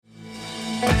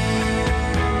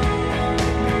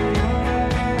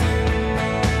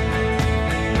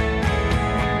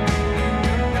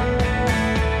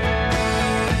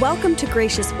Welcome to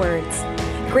Gracious Words.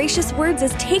 Gracious Words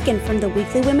is taken from the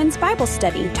weekly women's Bible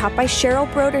study taught by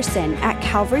Cheryl Broderson at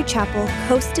Calvary Chapel,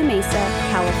 Costa Mesa,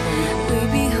 California. We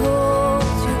behold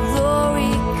your glory,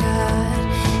 God,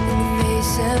 in the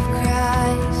face of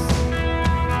Christ.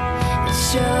 It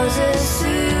shows us who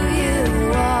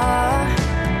you are,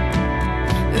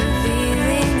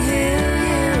 revealing who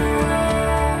you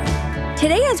are.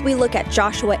 Today, as we look at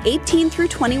Joshua 18 through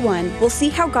 21, we'll see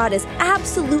how God is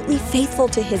absolutely faithful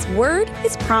to His word,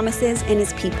 His promises, and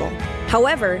His people.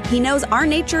 However, He knows our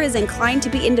nature is inclined to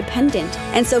be independent,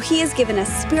 and so He has given us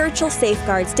spiritual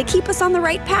safeguards to keep us on the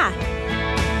right path.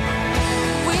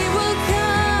 We will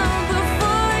come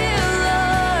before you,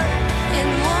 Lord, and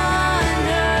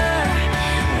wonder.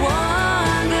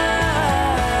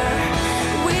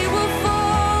 We will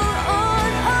fall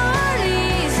on our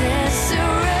knees and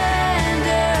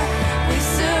surrender. We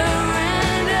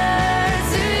surrender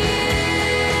to you.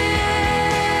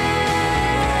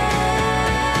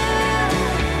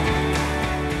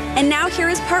 And now here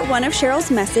is part 1 of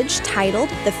Cheryl's message titled,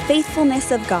 The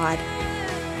Faithfulness of God.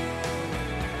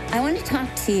 I want to talk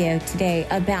to you today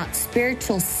about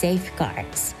spiritual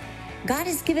safeguards. God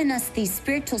has given us these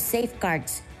spiritual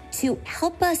safeguards to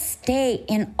help us stay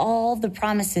in all the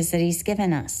promises that He's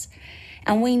given us.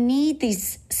 And we need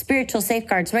these spiritual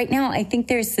safeguards. Right now, I think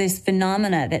there's this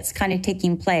phenomena that's kind of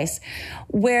taking place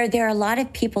where there are a lot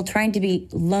of people trying to be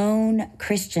lone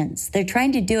Christians. They're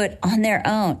trying to do it on their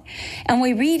own. And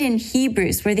we read in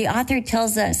Hebrews where the author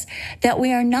tells us that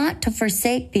we are not to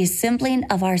forsake the assembling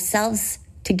of ourselves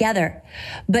together,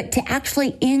 but to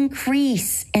actually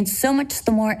increase, and so much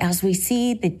the more as we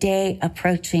see the day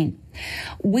approaching.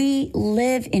 We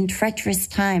live in treacherous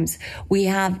times. We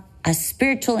have a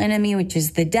spiritual enemy, which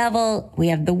is the devil. We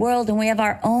have the world, and we have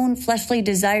our own fleshly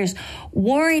desires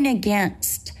warring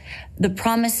against the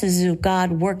promises of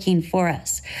God working for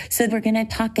us. So we're going to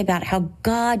talk about how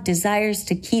God desires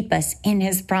to keep us in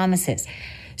His promises.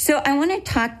 So I want to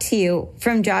talk to you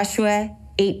from Joshua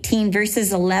 18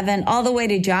 verses 11 all the way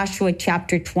to Joshua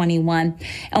chapter 21.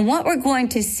 And what we're going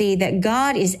to see that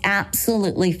God is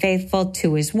absolutely faithful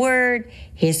to His word,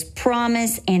 His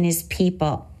promise, and His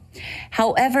people.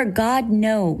 However, God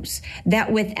knows that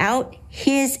without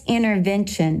His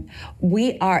intervention,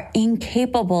 we are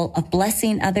incapable of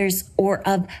blessing others or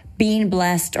of being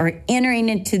blessed or entering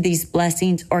into these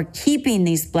blessings or keeping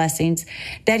these blessings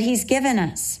that He's given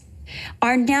us.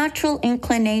 Our natural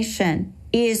inclination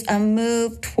is a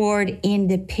move toward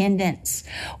independence.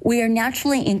 We are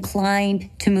naturally inclined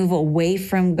to move away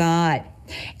from God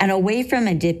and away from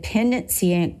a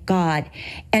dependency on God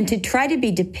and to try to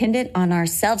be dependent on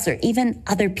ourselves or even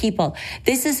other people.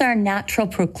 This is our natural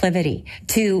proclivity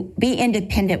to be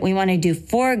independent. We want to do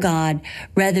for God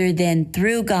rather than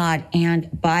through God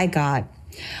and by God.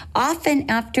 Often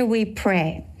after we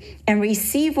pray and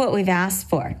receive what we've asked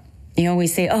for, we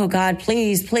say, oh, God,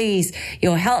 please,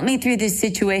 help me through this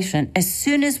situation. As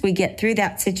soon as we get through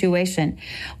that situation,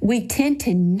 we tend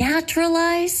to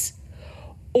naturalize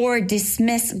or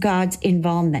dismiss God's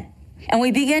involvement. And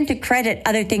we begin to credit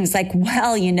other things like,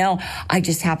 I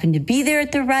just happened to be there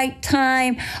at the right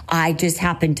time. I just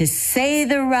happened to say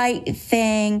the right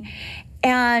thing.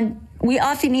 And we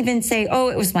often even say,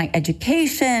 it was my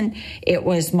education, it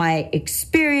was my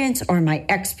experience or my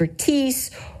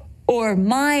expertise or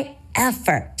my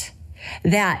effort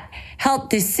that helped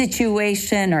this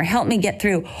situation or helped me get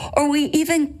through. Or we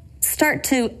even start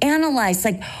to analyze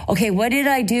what did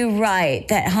I do right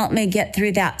that helped me get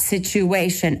through that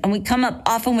situation? And we come up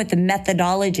often with the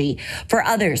methodology for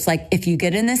others. Like if you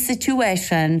get in this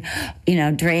situation,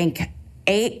 drink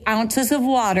 8 ounces of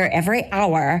water every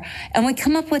hour. And we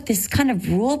come up with this kind of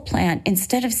rule plan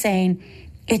instead of saying,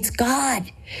 it's God.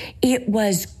 It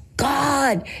was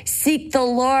God. Seek the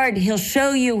Lord. He'll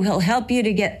show you. He'll help you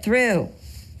to get through.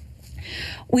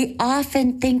 We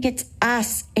often think it's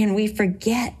us and we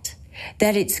forget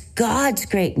that it's God's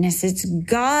greatness. It's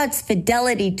God's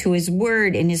fidelity to His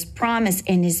word and His promise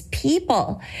and His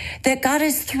people that got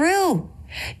us through.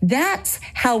 That's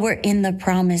how we're in the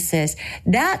promises.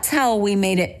 That's how we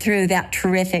made it through that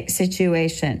terrific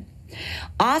situation.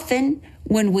 Often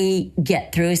when we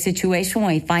get through a situation,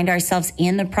 when we find ourselves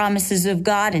in the promises of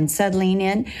God and settling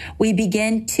in, we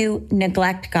begin to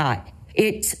neglect God.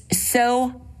 It's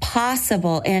so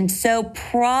possible and so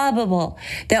probable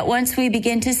that once we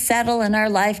begin to settle and our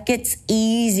life gets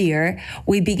easier,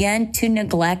 we begin to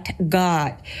neglect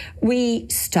God. We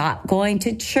stop going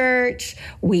to church.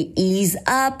 We ease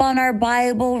up on our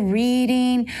Bible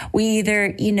reading. We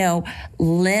either,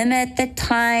 limit the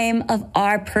time of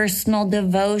our personal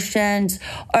devotions,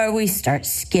 or we start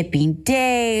skipping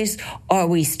days, or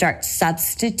we start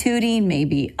substituting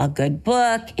maybe a good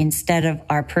book instead of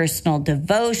our personal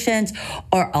devotions,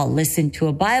 or I'll listen to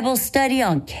a Bible study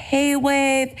on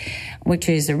K-Wave, which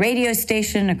is a radio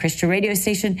station, a Christian radio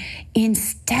station,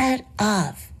 instead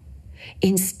of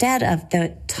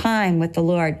the time with the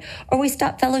Lord. Or we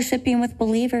stop fellowshipping with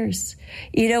believers.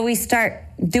 We start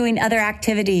doing other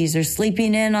activities or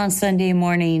sleeping in on Sunday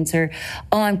mornings, or,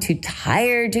 I'm too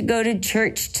tired to go to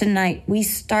church tonight. We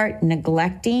start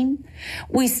neglecting.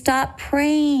 We stop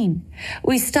praying.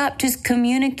 We stop just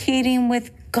communicating with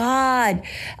God.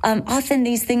 Often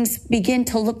these things begin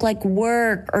to look like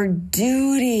work or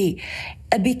duty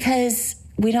because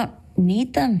we don't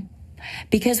need them.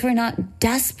 Because we're not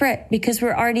desperate, because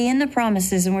we're already in the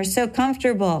promises and we're so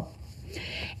comfortable.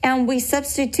 And we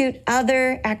substitute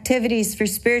other activities for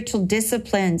spiritual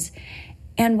disciplines.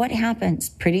 And what happens?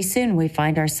 Pretty soon we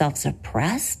find ourselves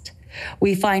oppressed.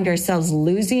 We find ourselves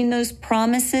losing those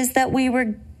promises that we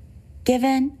were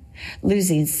given,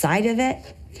 losing sight of it,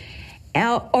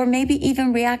 or maybe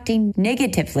even reacting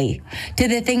negatively to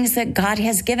the things that God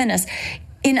has given us.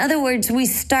 In other words, we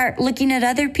start looking at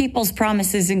other people's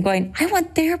promises and going, I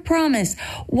want their promise.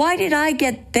 Why did I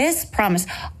get this promise?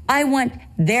 I want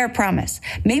their promise.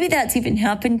 Maybe that's even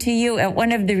happened to you at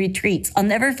one of the retreats. I'll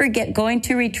never forget going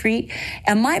to retreat,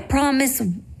 and my promise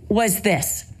was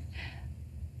this: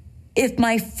 if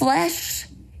my flesh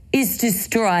is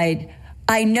destroyed,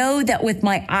 I know that with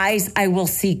my eyes I will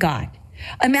see God.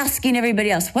 I'm asking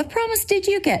everybody else, what promise did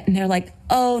you get? And they're like,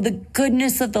 oh, the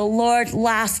goodness of the Lord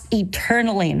lasts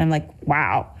eternally. And I'm like,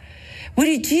 wow. What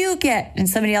did you get? And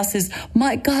somebody else says,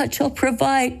 my God shall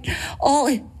provide all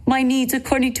my needs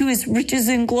according to his riches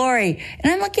and glory.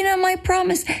 And I'm looking at my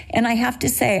promise, and I have to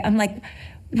say, I'm like,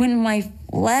 when my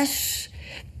flesh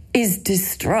is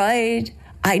destroyed,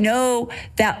 I know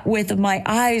that with my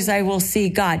eyes I will see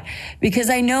God, because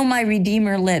I know my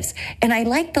Redeemer lives. And I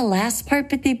like the last part,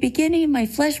 but the beginning, my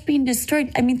flesh being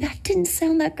destroyed, that didn't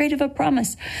sound that great of a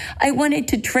promise. I wanted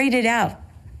to trade it out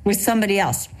with somebody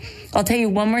else. I'll tell you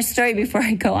one more story before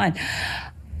I go on.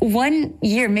 One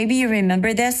year, maybe you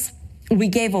remember this, we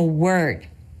gave a word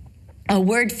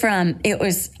from, it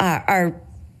was our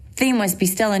theme was be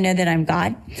still and know that I'm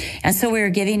God. And so we were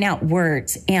giving out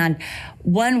words, and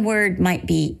one word might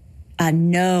be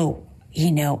no,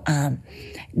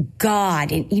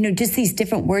 God, and, just these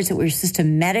different words that we were supposed to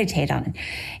meditate on.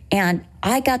 And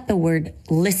I got the word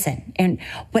listen. And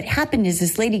what happened is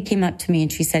this lady came up to me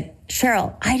and she said,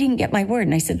 Cheryl, I didn't get my word.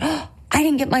 And I said, I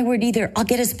didn't get my word either. I'll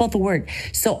get us both a word.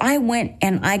 So I went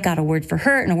and I got a word for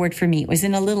her and a word for me. It was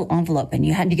in a little envelope, and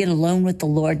you had to get alone with the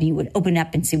Lord, and you would open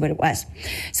up and see what it was.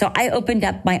 So I opened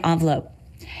up my envelope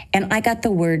and I got the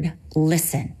word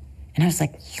listen. And I was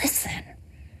like, listen.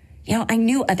 I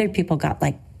knew other people got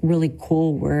like really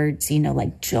cool words,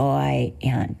 like joy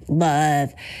and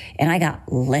love. And I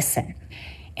got listen.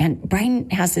 And Brian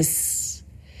has this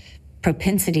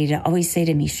propensity to always say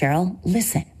to me, Cheryl,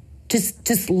 listen.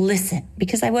 Just listen,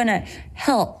 because I want to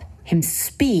help him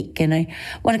speak, and I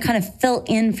want to kind of fill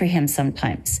in for him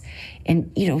sometimes.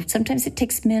 And, sometimes it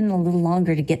takes men a little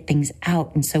longer to get things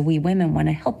out. And so we women want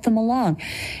to help them along.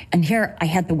 And here I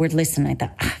had the word listen. I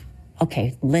thought,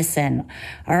 okay, listen.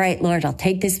 All right, Lord, I'll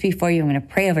take this before you. I'm going to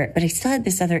pray over it. But I still had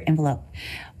this other envelope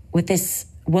with this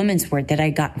woman's word that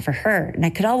I'd gotten for her. And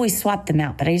I could always swap them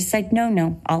out, but I decided,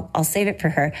 no, I'll save it for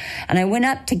her. And I went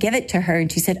up to give it to her,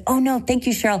 and she said, oh no, thank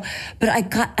you, Cheryl. But I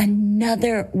got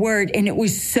another word, and it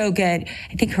was so good.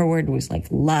 I think her word was like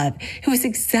love. It was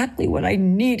exactly what I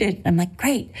needed. I'm like,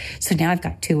 great. So now I've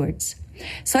got 2 words.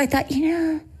 So I thought,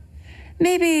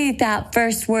 maybe that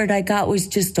first word I got was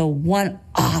just a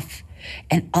one-off,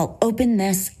 and I'll open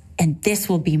this, and this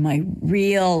will be my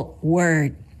real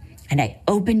word. And I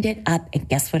opened it up, and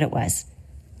guess what it was?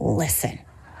 Listen.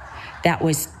 That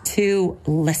was 2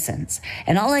 listens.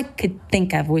 And all I could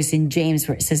think of was in James,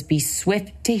 where it says, be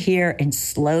swift to hear and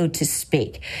slow to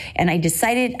speak. And I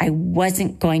decided I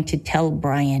wasn't going to tell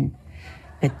Brian.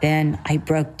 But then I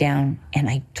broke down and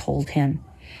I told him.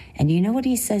 And you know what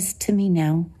he says to me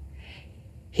now?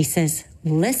 He says,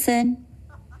 listen,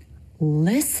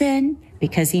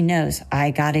 because he knows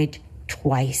I got it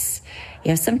twice.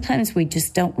 Sometimes we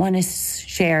just don't want to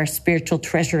share spiritual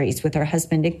treasuries with our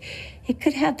husband. It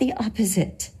could have the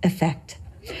opposite effect.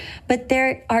 But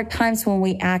there are times when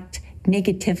we act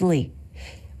negatively,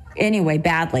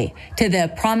 badly, to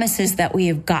the promises that we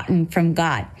have gotten from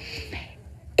God.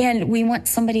 And we want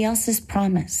somebody else's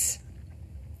promise.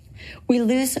 We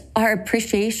lose our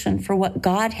appreciation for what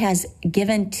God has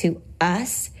given to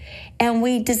us, and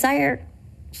we desire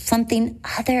something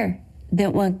other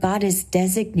than what God has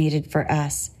designated for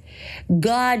us.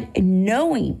 God,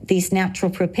 knowing these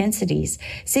natural propensities,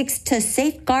 seeks to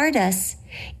safeguard us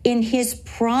in his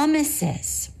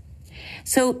promises.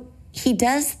 So he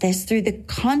does this through the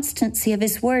constancy of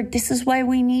his word. This is why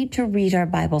we need to read our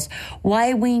Bibles,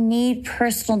 why we need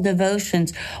personal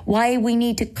devotions, why we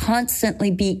need to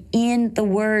constantly be in the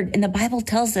word. And the Bible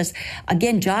tells us,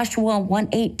 again, Joshua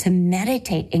 1:8, to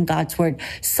meditate in God's word.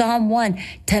 Psalm 1,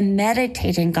 to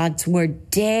meditate in God's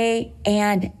word day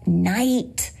and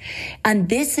night. And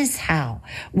this is how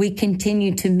we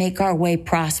continue to make our way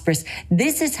prosperous.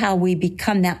 This is how we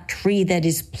become that tree that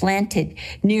is planted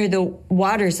near the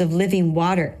waters of living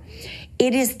water.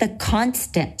 It is the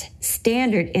constant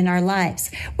standard in our lives.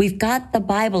 We've got the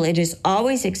Bible. It is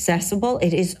always accessible.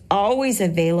 It is always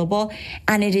available.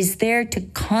 And it is there to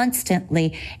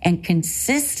constantly and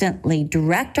consistently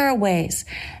direct our ways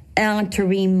and to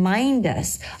remind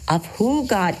us of who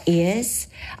God is,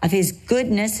 of his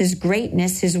goodness, his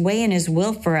greatness, his way, and his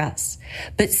will for us.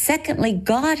 But secondly,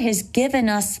 God has given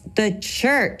us the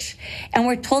church. And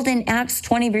we're told in Acts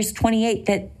 20, verse 28,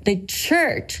 that the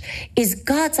church is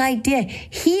God's idea.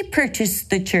 He purchased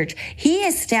the church. He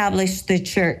established the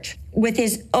church with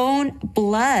his own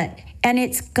blood. And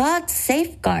it's God's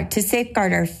safeguard to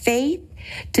safeguard our faith,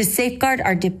 to safeguard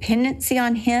our dependency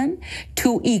on him,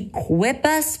 to equip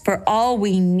us for all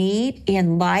we need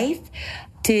in life,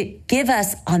 to give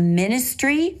us a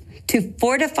ministry, to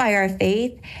fortify our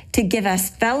faith, to give us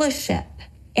fellowship.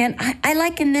 And I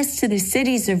liken this to the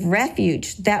cities of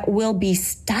refuge that we'll be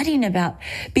studying about,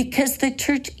 because the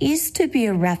church is to be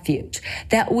a refuge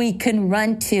that we can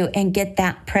run to and get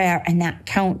that prayer and that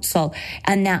counsel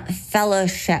and that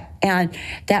fellowship and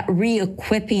that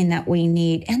re-equipping that we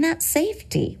need and that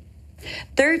safety.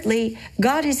 Thirdly,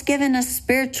 God has given us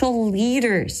spiritual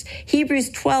leaders. Hebrews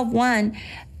 12:1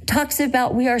 talks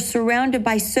about we are surrounded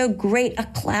by so great a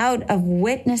cloud of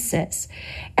witnesses.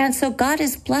 And so God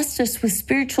has blessed us with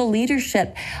spiritual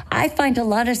leadership. I find a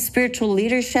lot of spiritual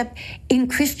leadership in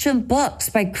Christian books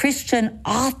by Christian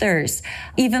authors,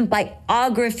 even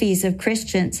biographies of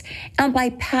Christians, and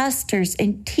by pastors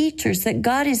and teachers that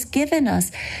God has given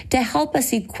us to help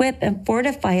us equip and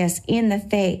fortify us in the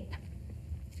faith.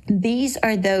 These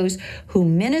are those who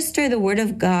minister the word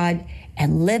of God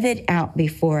and live it out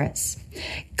before us.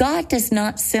 God does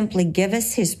not simply give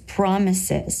us his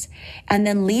promises and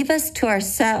then leave us to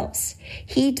ourselves.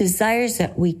 He desires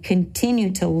that we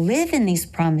continue to live in these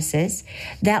promises,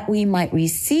 that we might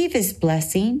receive his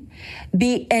blessing,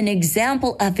 be an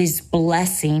example of his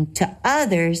blessing to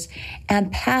others,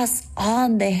 and pass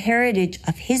on the heritage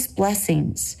of his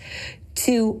blessings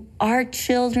to our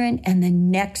children and the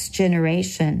next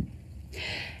generation.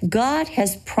 God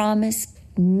has promised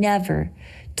never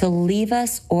to leave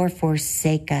us or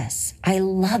forsake us. I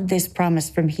love this promise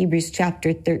from Hebrews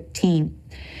chapter 13.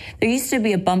 There used to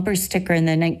be a bumper sticker in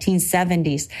the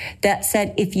 1970s that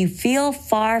said, if you feel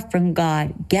far from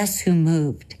God, guess who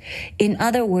moved? In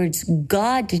other words,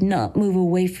 God did not move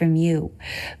away from you,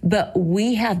 but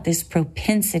we have this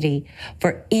propensity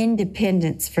for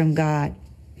independence from God.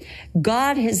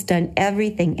 God has done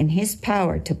everything in his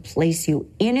power to place you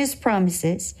in his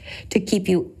promises, to keep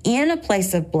you in a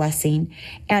place of blessing,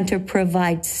 and to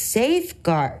provide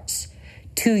safeguards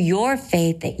to your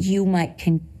faith that you might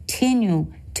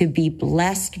continue to be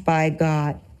blessed by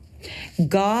God.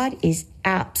 God is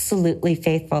absolutely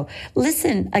faithful.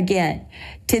 Listen again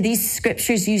to these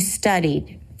scriptures you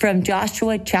studied from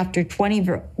Joshua chapter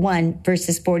 21,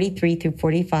 verses 43 through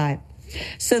 45.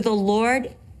 So the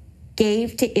Lord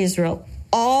gave to Israel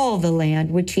all the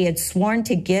land which he had sworn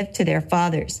to give to their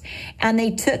fathers, and they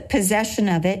took possession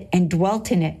of it and dwelt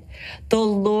in it. The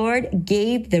Lord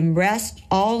gave them rest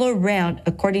all around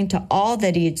according to all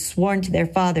that he had sworn to their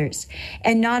fathers,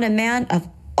 and not a man of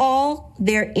all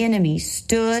their enemies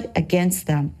stood against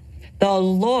them. The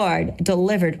Lord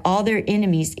delivered all their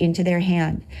enemies into their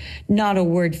hand. Not a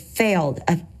word failed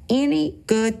of any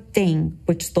good thing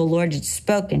which the Lord had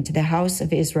spoken to the house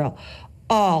of Israel.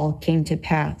 All came to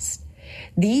pass.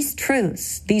 These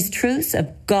truths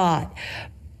of God,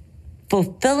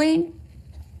 fulfilling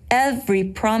every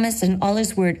promise in all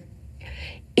his word,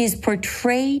 is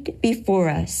portrayed before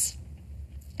us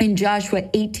in Joshua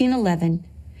 18:11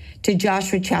 to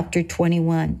Joshua chapter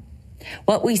 21.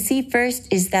 What we see first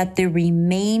is that the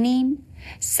remaining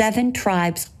 7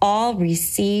 tribes all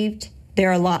received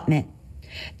their allotment.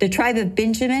 The tribe of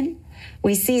Benjamin,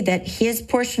 we see that his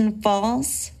portion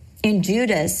falls in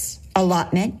Judah's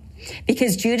allotment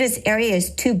because Judah's area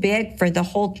is too big for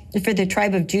the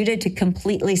tribe of Judah to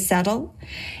completely settle.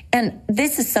 And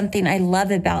this is something I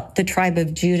love about the tribe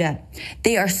of Judah.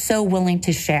 They are so willing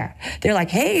to share. They're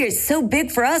like, hey, it's so big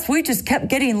for us. We just kept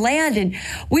getting land and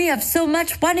we have so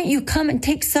much. Why don't you come and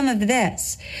take some of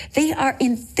this? They are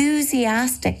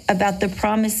enthusiastic about the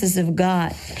promises of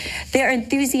God. They're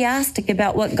enthusiastic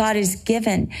about what God has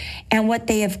given and what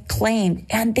they have claimed.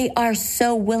 And they are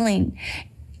so willing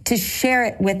to share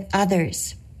it with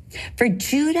others. For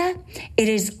Judah, it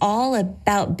is all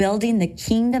about building the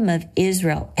kingdom of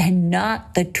Israel and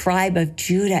not the tribe of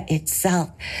Judah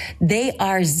itself. They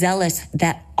are zealous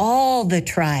that all the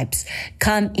tribes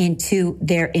come into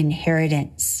their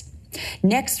inheritance.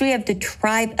 Next, we have the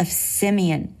tribe of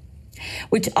Simeon,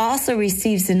 which also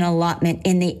receives an allotment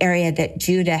in the area that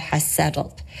Judah has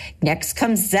settled. Next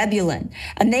comes Zebulun,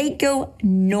 and they go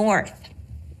north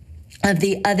of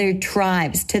the other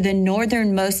tribes to the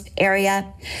northernmost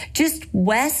area, just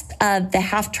west of the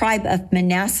half tribe of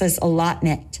Manasseh's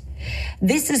allotment.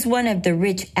 This is one of the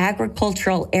rich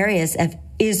agricultural areas of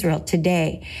Israel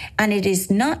today, and it is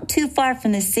not too far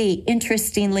from the sea,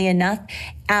 interestingly enough,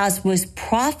 as was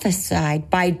prophesied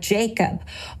by Jacob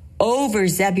over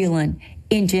Zebulun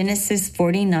in Genesis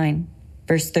 49,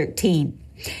 verse 13.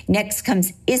 Next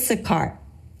comes Issachar,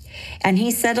 and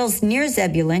he settles near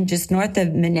Zebulun, just north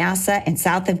of Manasseh and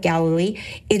south of Galilee.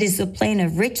 It is a plain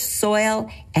of rich soil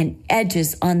and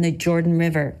edges on the Jordan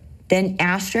River. Then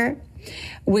Asher,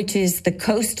 which is the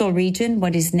coastal region,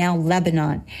 what is now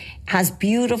Lebanon, has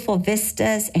beautiful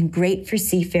vistas and great for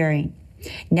seafaring.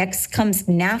 Next comes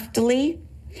Naphtali,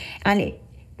 and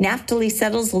Naphtali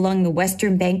settles along the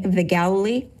western bank of the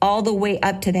Galilee, all the way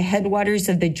up to the headwaters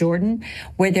of the Jordan,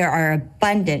 where there are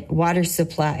abundant water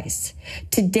supplies.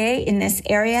 Today in this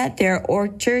area, there are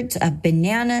orchards of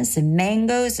bananas and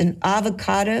mangoes and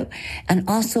avocado, and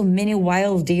also many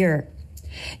wild deer.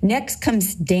 Next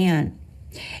comes Dan.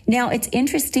 Now, it's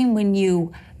interesting when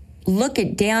you look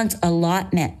at Dan's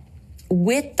allotment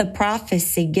with the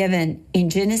prophecy given in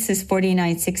Genesis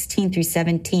 49:16 through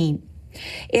 17.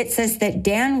 It says that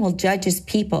Dan will judge his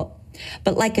people,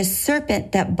 but like a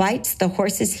serpent that bites the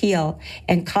horse's heel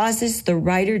and causes the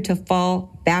rider to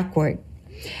fall backward.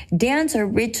 Dan's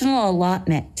original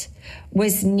allotment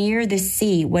was near the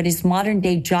sea, what is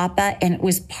modern-day Joppa, and it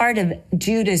was part of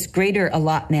Judah's greater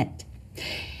allotment.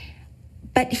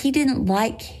 But he didn't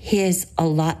like his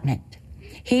allotment.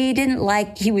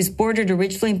 He was bordered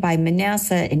originally by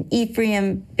Manasseh and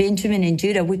Ephraim, Benjamin, and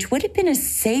Judah, which would have been a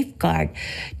safeguard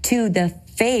to the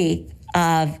faith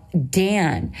of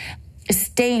Dan,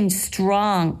 staying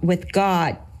strong with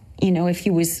God, if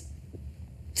he was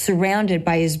surrounded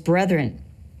by his brethren.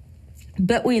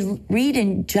 But we read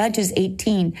in Judges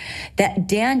 18 that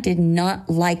Dan did not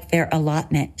like their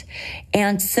allotment.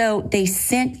 And so they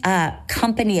sent a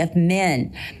company of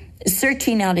men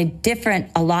searching out a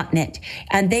different allotment,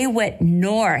 and they went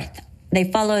north.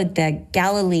 They followed the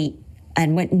Galilee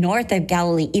and went north of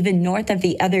Galilee, even north of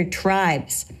the other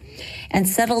tribes, and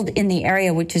settled in the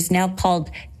area which is now called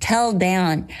Tel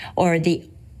Dan, or the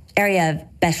area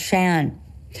of Bashan.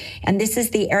 And this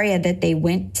is the area that they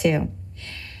went to.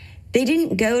 They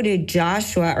didn't go to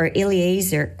Joshua or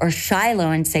Eliezer or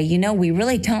Shiloh and say, we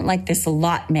really don't like this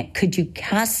allotment. Could you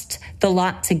cast the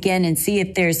lots again and see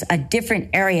if there's a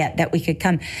different area that we could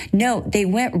come? No, they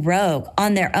went rogue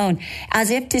on their own,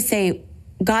 as if to say,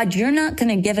 God, you're not going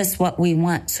to give us what we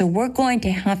want, so we're going to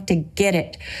have to get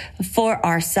it for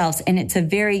ourselves. And it's a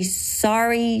very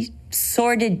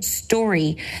sordid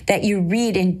story that you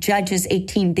read in Judges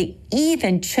 18. They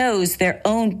even chose their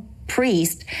own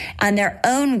priest and their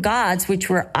own gods, which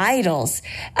were idols,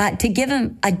 to give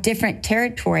them a different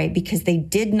territory because they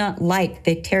did not like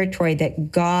the territory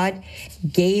that God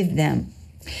gave them.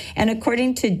 And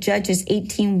according to Judges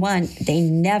 18:1, they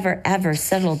never, ever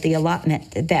settled the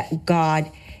allotment that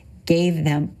God gave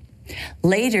them.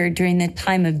 Later, during the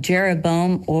time of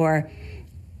Jeroboam, or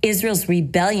Israel's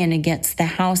rebellion against the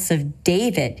house of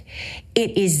David,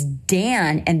 it is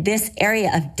Dan and this area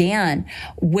of Dan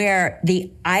where the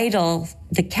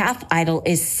calf idol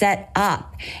is set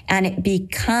up, and it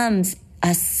becomes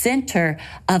a center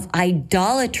of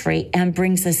idolatry and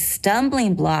brings a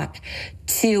stumbling block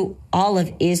to all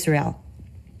of Israel.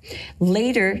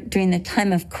 Later, during the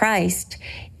time of Christ,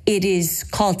 it is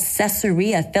called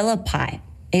Caesarea Philippi.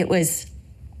 It was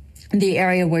the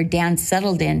area where Dan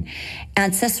settled in.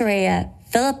 And Caesarea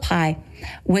Philippi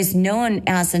was known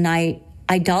as an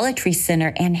idolatry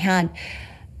center and had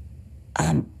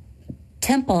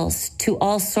temples to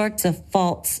all sorts of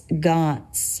false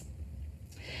gods.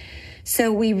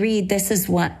 So we read, this is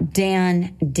what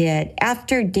Dan did.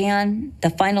 After Dan, the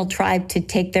final tribe to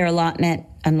take their allotment,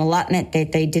 an allotment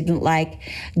that they didn't like,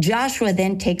 Joshua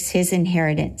then takes his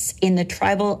inheritance in the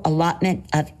tribal allotment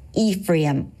of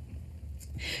Ephraim.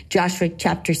 Joshua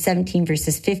chapter 17,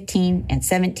 verses 15 and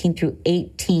 17 through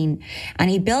 18. And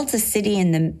he builds a city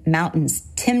in the mountains,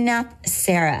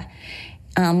 Timnath-Serah,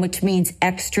 which means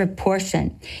extra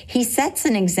portion. He sets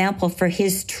an example for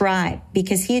his tribe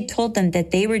because he had told them that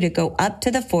they were to go up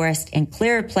to the forest and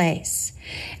clear a place.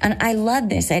 And I love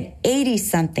this. At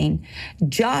 80-something,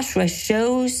 Joshua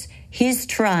shows his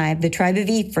tribe, the tribe of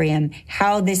Ephraim,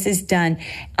 how this is done.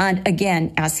 And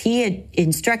again, as he had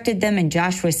instructed them in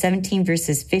Joshua 17,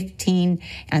 verses 15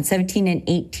 and 17 and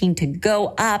 18 to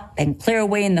go up and clear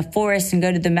away in the forest and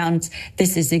go to the mountains,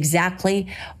 this is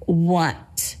exactly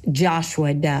what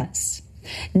Joshua does.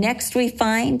 Next, we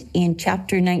find in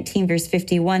chapter 19, verse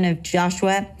 51 of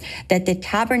Joshua, that the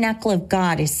tabernacle of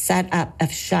God is set up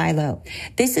of Shiloh.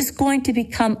 This is going to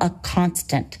become a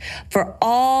constant for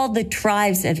all the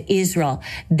tribes of Israel.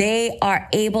 They are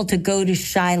able to go to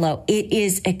Shiloh. It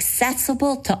is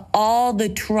accessible to all the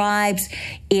tribes.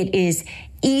 It is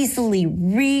easily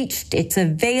reached. It's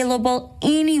available.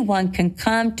 Anyone can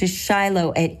come to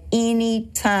Shiloh at any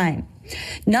time.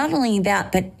 Not only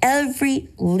that, but every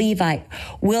Levite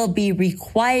will be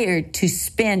required to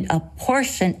spend a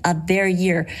portion of their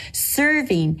year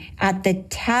serving at the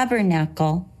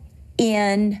tabernacle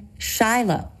in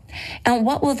Shiloh. And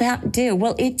what will that do?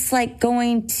 Well, it's like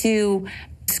going to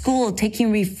school,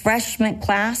 taking refreshment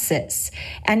classes.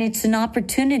 And it's an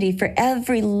opportunity for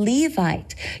every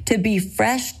Levite to be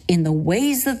fresh in the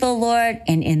ways of the Lord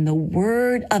and in the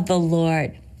word of the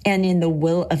Lord and in the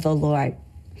will of the Lord.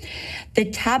 The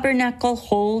tabernacle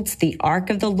holds the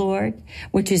ark of the Lord,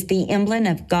 which is the emblem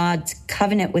of God's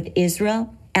covenant with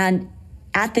Israel. And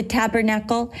at the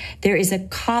tabernacle, there is a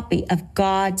copy of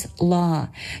God's law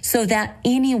so that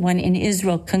anyone in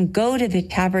Israel can go to the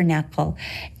tabernacle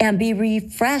and be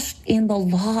refreshed in the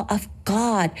law of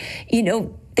God. You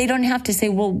know, they don't have to say,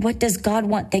 well, what does God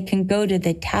want? They can go to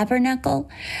the tabernacle.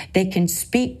 They can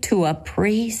speak to a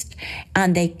priest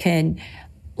and they can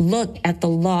look at the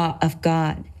law of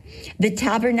God. The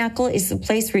tabernacle is the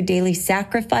place where daily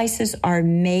sacrifices are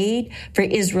made for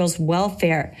Israel's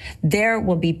welfare. There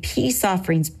will be peace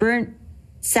offerings, burnt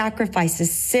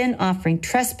sacrifices, sin offering,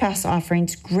 trespass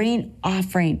offerings, grain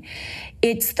offering.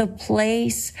 It's the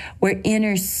place where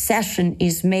intercession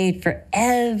is made for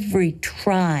every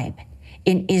tribe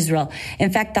in Israel.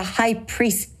 In fact, the high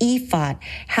priest's ephod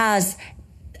has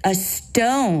a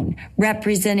stone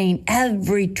representing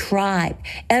every tribe.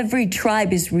 Every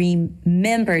tribe is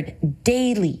remembered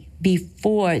daily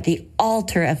before the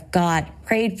altar of God,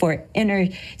 prayed for,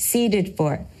 interceded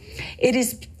for. It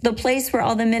is the place where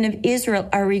all the men of Israel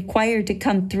are required to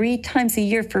come 3 times a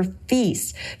year for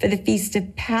feasts, for the feast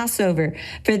of Passover,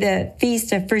 for the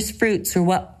feast of first fruits, or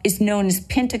what is known as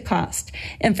Pentecost,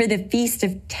 and for the feast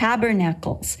of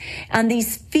tabernacles. And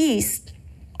these feasts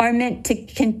are meant to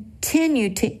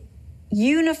continue to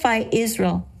unify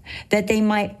Israel, that they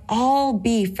might all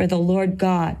be for the Lord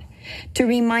God, to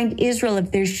remind Israel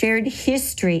of their shared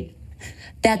history,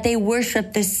 that they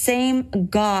worship the same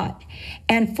God,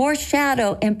 and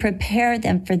foreshadow and prepare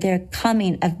them for their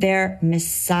coming of their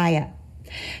Messiah.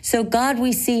 So God,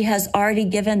 we see, has already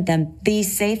given them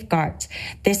these safeguards,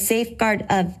 the safeguard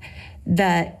of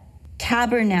the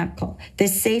tabernacle. The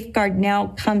safeguard now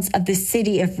comes of the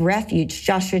city of refuge,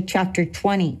 Joshua chapter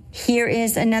 20. Here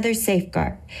is another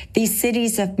safeguard. These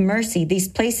cities of mercy, these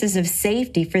places of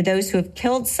safety for those who have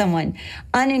killed someone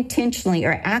unintentionally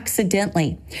or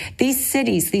accidentally. These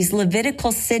cities, these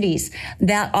Levitical cities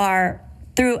that are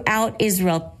throughout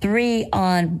Israel, 3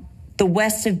 on the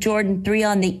west of Jordan, 3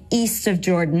 on the east of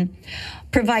Jordan,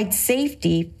 provide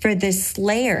safety for the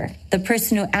slayer, the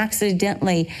person who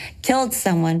accidentally killed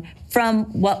someone, from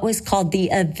what was called the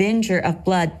avenger of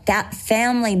blood, that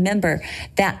family member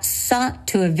that sought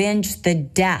to avenge the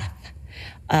death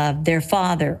of their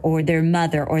father or their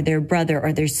mother or their brother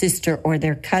or their sister or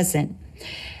their cousin.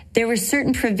 There were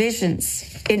certain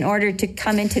provisions in order to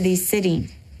come into these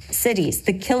cities.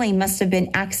 The killing must have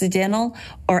been accidental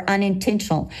or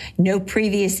unintentional. No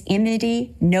previous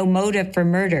enmity, no motive for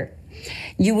murder.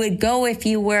 You would go, if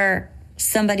you were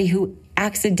somebody who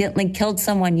accidentally killed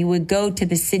someone, you would go to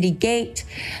the city gate.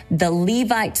 The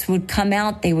Levites would come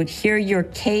out. They would hear your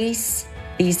case,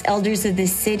 these elders of the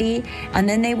city, and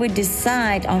then they would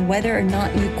decide on whether or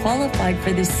not you qualified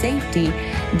for the safety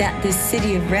that the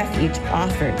city of refuge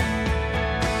offered.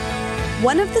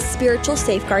 One of the spiritual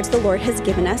safeguards the Lord has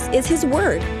given us is His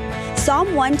Word.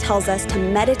 Psalm 1 tells us to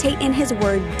meditate in His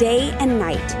Word day and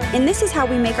night, and this is how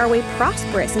we make our way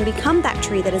prosperous and become that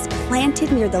tree that is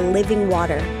planted near the living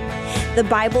water. The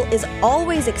Bible is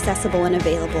always accessible and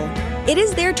available. It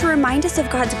is there to remind us of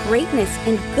God's greatness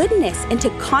and goodness and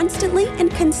to constantly and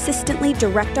consistently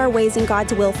direct our ways in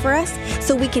God's will for us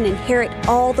so we can inherit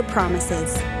all the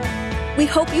promises. We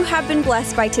hope you have been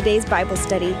blessed by today's Bible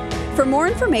study. For more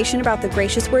information about the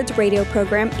Gracious Words radio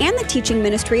program and the teaching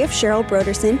ministry of Cheryl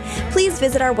Brodersen, please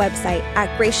visit our website at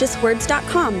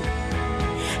graciouswords.com.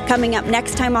 Coming up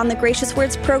next time on the Gracious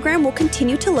Words program, we'll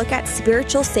continue to look at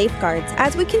spiritual safeguards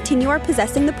as we continue our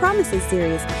Possessing the Promises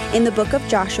series in the book of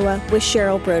Joshua with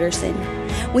Cheryl Brodersen.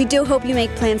 We do hope you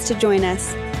make plans to join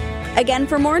us. Again,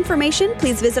 for more information,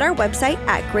 please visit our website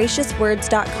at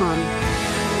graciouswords.com.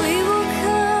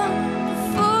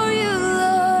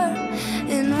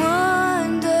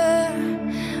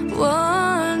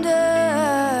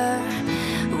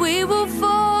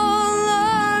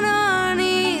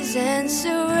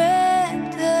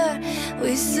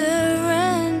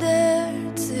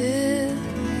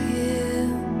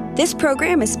 This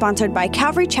program is sponsored by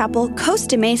Calvary Chapel,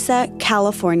 Costa Mesa,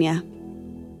 California.